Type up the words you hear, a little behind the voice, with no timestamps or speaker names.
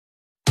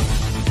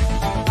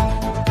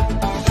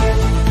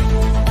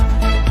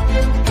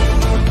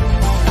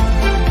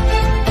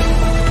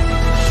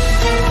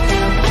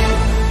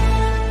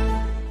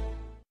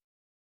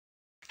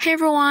Hey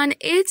everyone,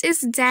 it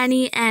is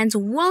Dani'i and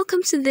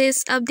welcome to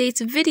this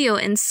update video.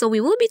 And so we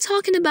will be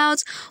talking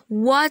about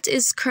what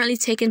is currently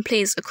taking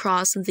place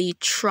across the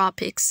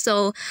tropics.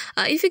 So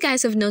if you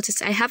guys have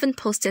noticed, I haven't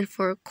posted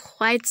for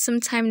quite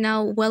some time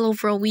now, well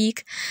over a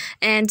week,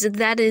 and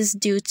that is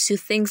due to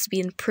things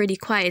being pretty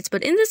quiet.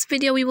 But in this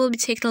video, we will be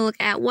taking a look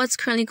at what's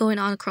currently going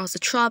on across the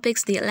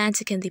tropics, the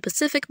Atlantic and the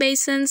Pacific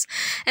basins,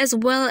 as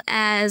well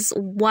as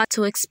what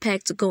to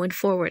expect going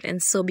forward.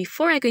 And so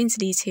before I go into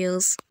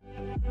details,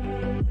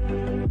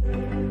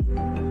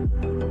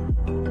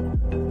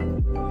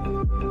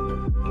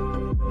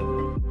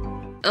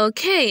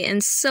 okay,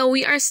 and so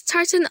we are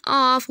starting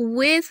off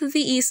with the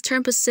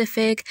Eastern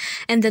Pacific,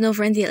 and then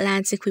over in the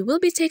Atlantic, we will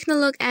be taking a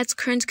look at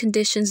current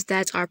conditions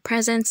that are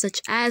present,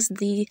 such as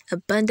the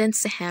abundant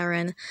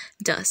Saharan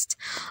dust.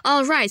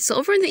 Alright, so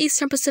over in the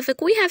Eastern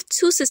Pacific, we have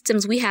two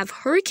systems. We have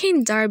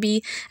Hurricane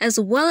Darby, as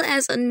well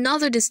as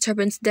another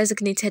disturbance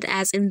designated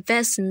as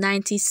Invest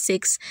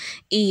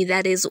 96E,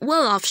 that is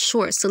well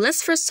offshore. So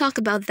let's first talk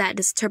about that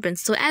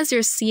disturbance. So as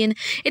you're seeing,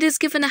 it is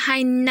given a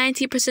high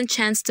 90%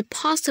 chance to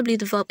possibly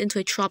develop into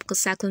a tropical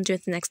cyclone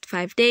during the next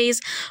 5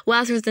 days,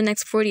 while through the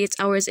next 48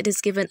 hours, it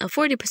is given a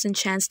 40%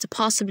 chance to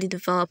possibly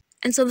develop.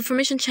 And so the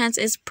formation chance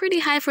is pretty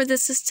high for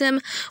this system,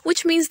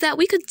 which means that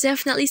we could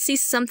definitely see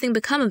something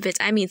become of it.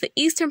 I mean, the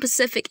Eastern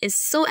Pacific is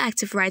so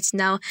active right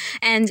now,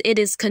 and it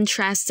is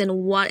contrasting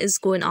what is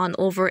going on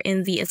over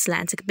in the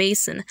Atlantic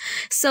Basin.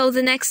 So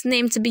the next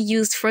name to be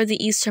used for the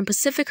Eastern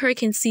Pacific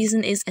hurricane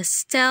season is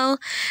Estelle.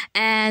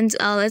 And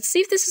let's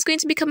see if this is going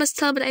to become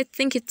Estelle, but I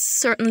think it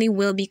certainly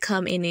will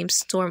become a named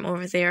storm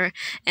over there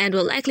and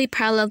will likely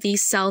parallel the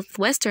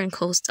southwestern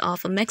coast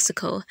of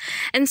Mexico.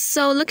 And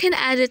so looking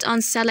at it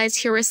on satellites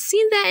here, we're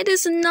seeing that it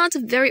is not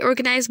very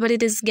organized, but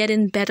it is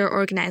getting better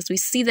organized. We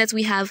see that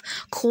we have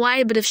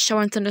quite a bit of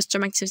shower and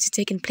thunderstorm activity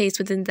taking place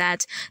within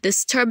that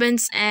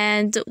disturbance,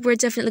 and we're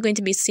definitely going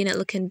to be seeing it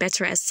looking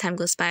better as time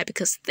goes by,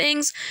 because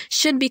things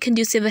should be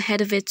conducive ahead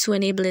of it to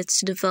enable it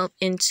to develop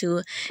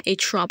into a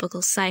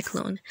tropical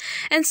cyclone.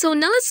 And so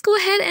now let's go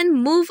ahead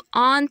and move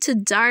on to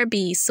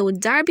Darby. So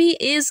Darby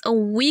is a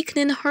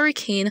weakening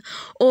hurricane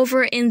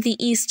over in the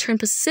Eastern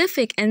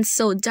Pacific, and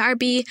so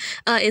Darby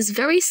is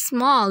very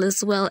small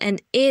as well,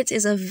 and it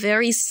is a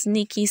very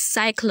sneaky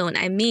cyclone.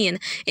 I mean,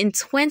 in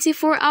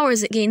 24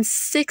 hours, it gained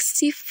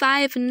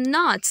 65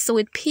 knots. So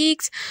it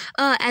peaked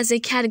as a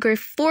Category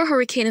 4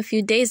 hurricane a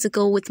few days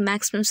ago with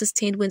maximum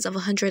sustained winds of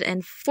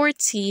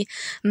 140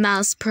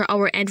 miles per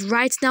hour. And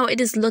right now,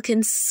 it is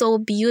looking so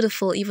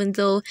beautiful, even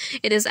though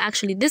it is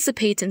actually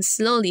dissipating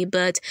slowly,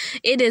 but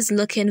it is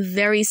looking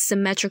very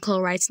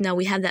symmetrical right now.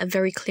 We have that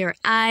very clear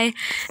eye,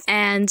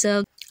 and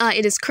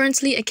it is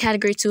currently a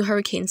Category 2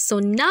 hurricane. So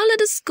now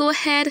let us go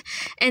ahead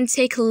and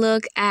take a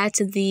look at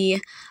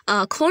the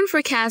cone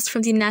forecast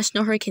from the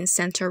National Hurricane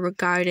Center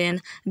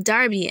regarding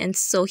Darby. And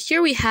so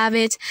here we have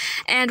it,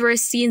 and we're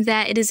seeing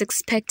that it is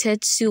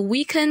expected to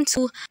weaken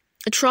to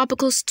a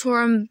tropical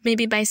storm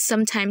maybe by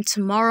sometime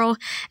tomorrow,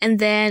 and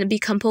then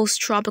become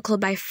post-tropical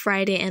by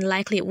Friday, and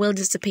likely it will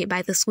dissipate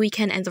by this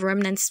weekend, and the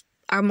remnants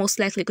are most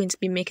likely going to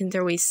be making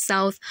their way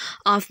south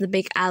of the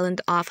big island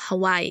of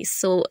Hawaii.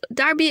 So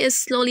Darby is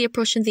slowly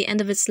approaching the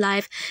end of its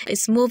life.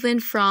 It's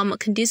moving from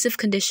conducive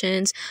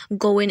conditions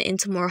going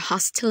into more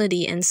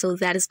hostility, and so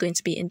that is going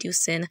to be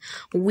inducing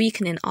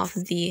weakening of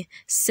the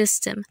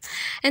system.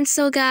 And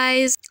so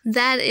guys,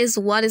 that is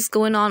what is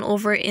going on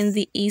over in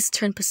the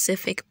Eastern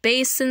Pacific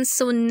Basin.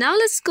 So now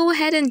let's go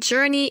ahead and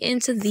journey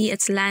into the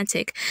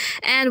Atlantic,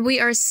 and we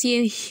are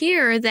seeing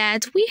here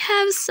that we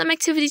have some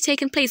activity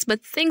taking place,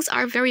 but things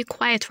are very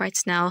quiet right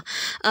now,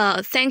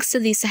 thanks to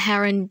the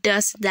Saharan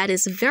dust that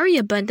is very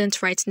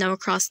abundant right now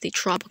across the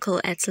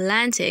tropical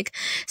Atlantic.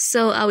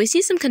 So we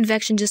see some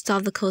convection just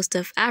off the coast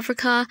of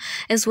Africa,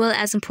 as well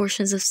as in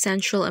portions of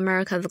Central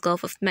America, the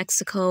Gulf of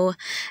Mexico,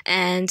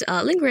 and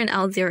lingering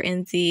out there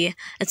in the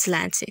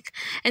Atlantic.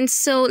 And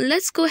so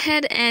let's go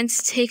ahead and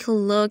take a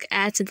look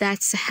at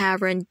that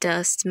Saharan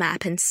dust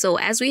map. And so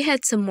as we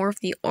head to more of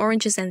the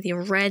oranges and the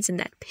reds and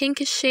that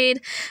pinkish shade,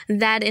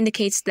 that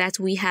indicates that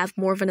we have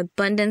more of an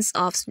abundance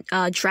of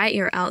dry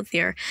air out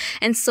there.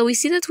 And so we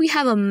see that we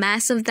have a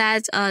mass of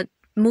that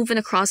moving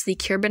across the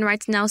Caribbean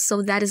right now.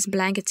 So that is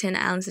blanketing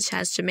islands such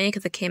as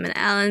Jamaica, the Cayman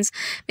Islands,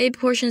 maybe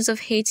portions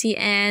of Haiti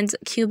and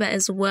Cuba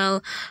as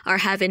well are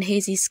having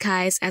hazy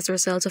skies as a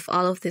result of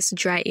all of this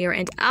dry air.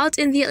 And out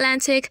in the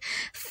Atlantic,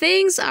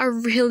 things are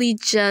really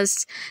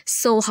just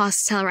so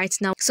hostile right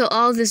now. So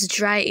all this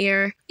dry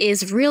air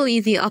is really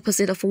the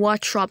opposite of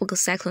what tropical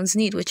cyclones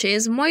need, which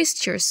is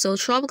moisture. So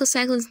tropical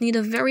cyclones need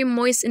a very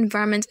moist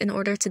environment in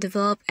order to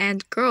develop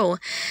and grow.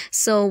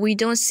 So we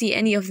don't see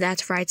any of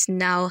that right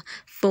now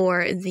for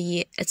for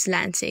the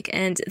Atlantic.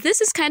 And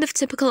this is kind of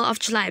typical of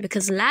July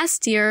because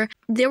last year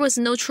there was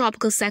no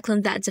tropical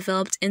cyclone that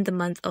developed in the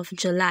month of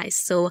July.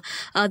 So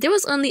there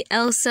was only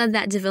Elsa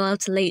that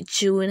developed late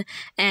June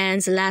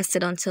and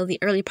lasted until the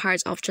early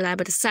part of July.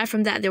 But aside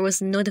from that, there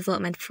was no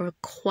development for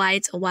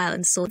quite a while.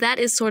 And so that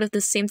is sort of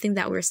the same thing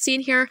that we're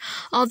seeing here.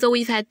 Although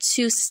we've had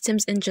two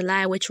systems in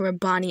July, which were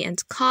Bonnie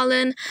and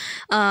Colin.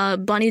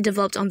 Bonnie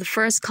developed on the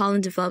 1st,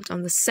 Colin developed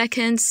on the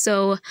 2nd.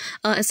 So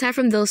aside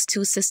from those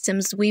two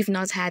systems, we've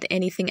not had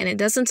anything. And it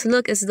doesn't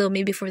look as though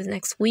maybe for the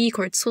next week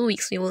or 2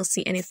 weeks we will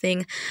see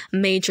anything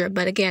major.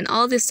 But again,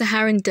 all this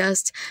Saharan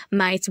dust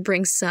might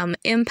bring some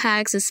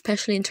impacts,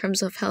 especially in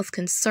terms of health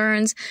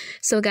concerns.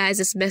 So guys,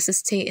 it's best to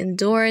stay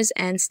indoors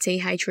and stay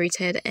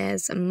hydrated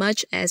as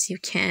much as you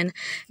can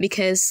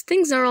because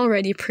things are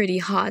already pretty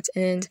hot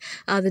and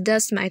the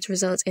dust might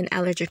result in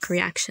allergic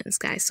reactions,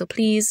 guys. So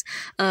please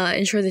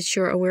ensure that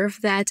you're aware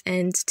of that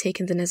and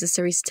taking the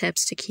necessary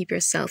steps to keep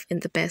yourself in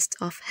the best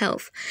of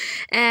health.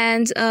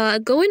 And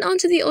going on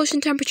to the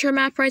ocean temperature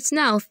map right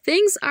now,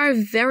 things are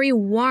very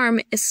warm,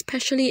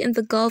 especially in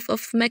the Gulf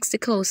of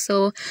Mexico.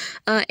 So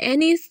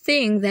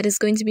anything that is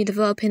going to be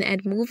developing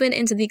and moving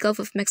into the Gulf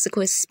of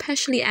Mexico,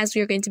 especially as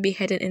we are going to be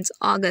heading into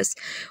August,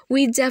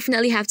 we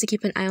definitely have to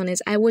keep an eye on it.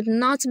 I would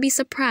not be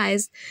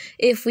surprised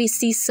if we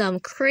see some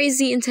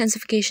crazy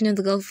intensification in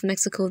the Gulf of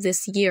Mexico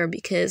this year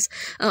because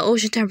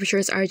ocean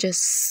temperatures are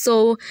just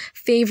so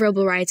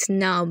favorable right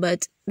now.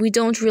 But we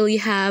don't really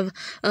have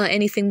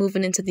anything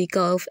moving into the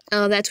Gulf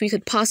that we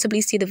could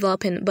possibly see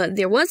developing. But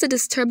there was a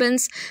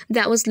disturbance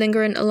that was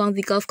lingering along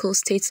the Gulf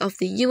Coast states of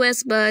the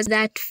US, but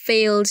that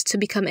failed to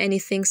become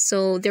anything.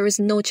 So there is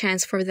no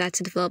chance for that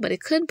to develop, but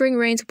it could bring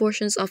rain to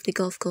portions of the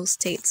Gulf Coast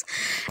states.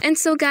 And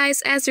so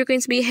guys, as we're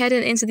going to be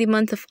heading into the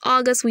month of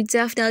August, we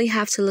definitely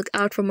have to look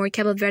out for more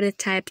Cabo Verde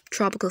type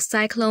tropical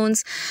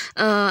cyclones,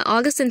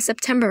 August and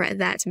September at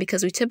that,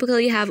 because we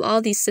typically have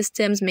all these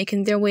systems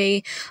making their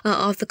way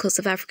off the coast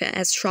of Africa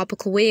as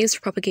tropical waves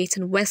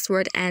propagating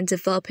westward and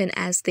developing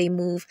as they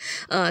move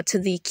to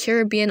the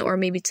Caribbean or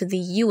maybe to the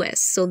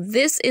US. So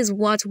this is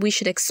what we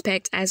should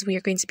expect as we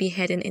are going to be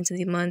heading into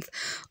the month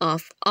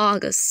of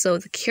August. So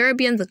the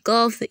Caribbean, the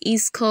Gulf, the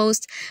East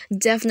Coast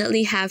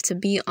definitely have to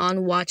be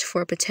on watch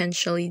for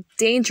potentially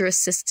dangerous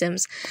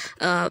systems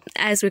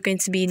as we're going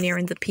to be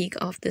nearing the peak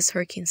of this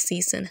hurricane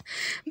season.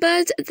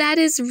 But that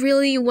is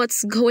really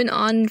what's going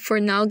on for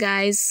now,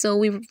 guys. So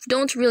we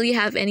don't really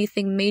have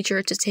anything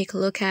major to take a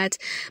look at.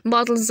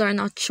 Models are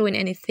not showing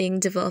anything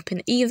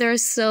developing either,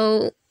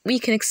 so we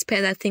can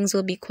expect that things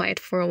will be quiet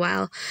for a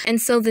while.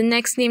 And so the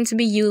next name to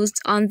be used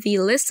on the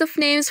list of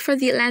names for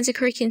the Atlantic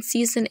hurricane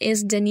season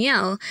is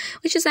Dani'i,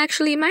 which is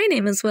actually my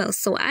name as well.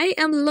 So I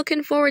am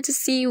looking forward to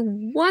see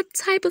what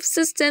type of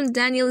system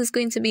Dani'i is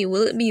going to be.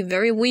 Will it be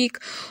very weak,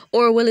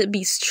 or will it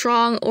be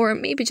strong, or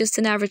maybe just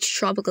an average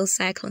tropical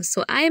cyclone?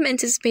 So I am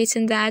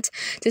anticipating that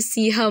to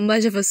see how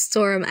much of a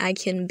storm I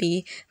can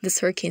be this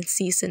hurricane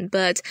season.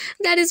 But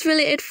that is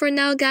really it for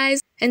now,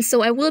 guys. And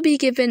so I will be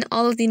giving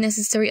all of the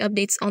necessary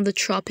updates on the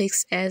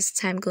tropics as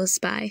time goes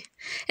by.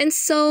 And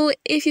so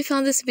if you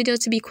found this video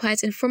to be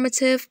quite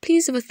informative,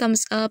 please give a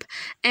thumbs up,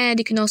 and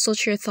you can also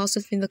share your thoughts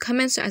with me in the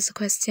comments or ask a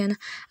question.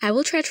 I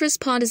will try to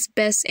respond as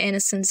best and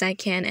as soon as I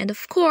can. And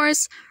of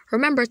course,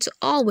 remember to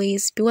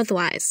always be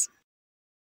weatherwise.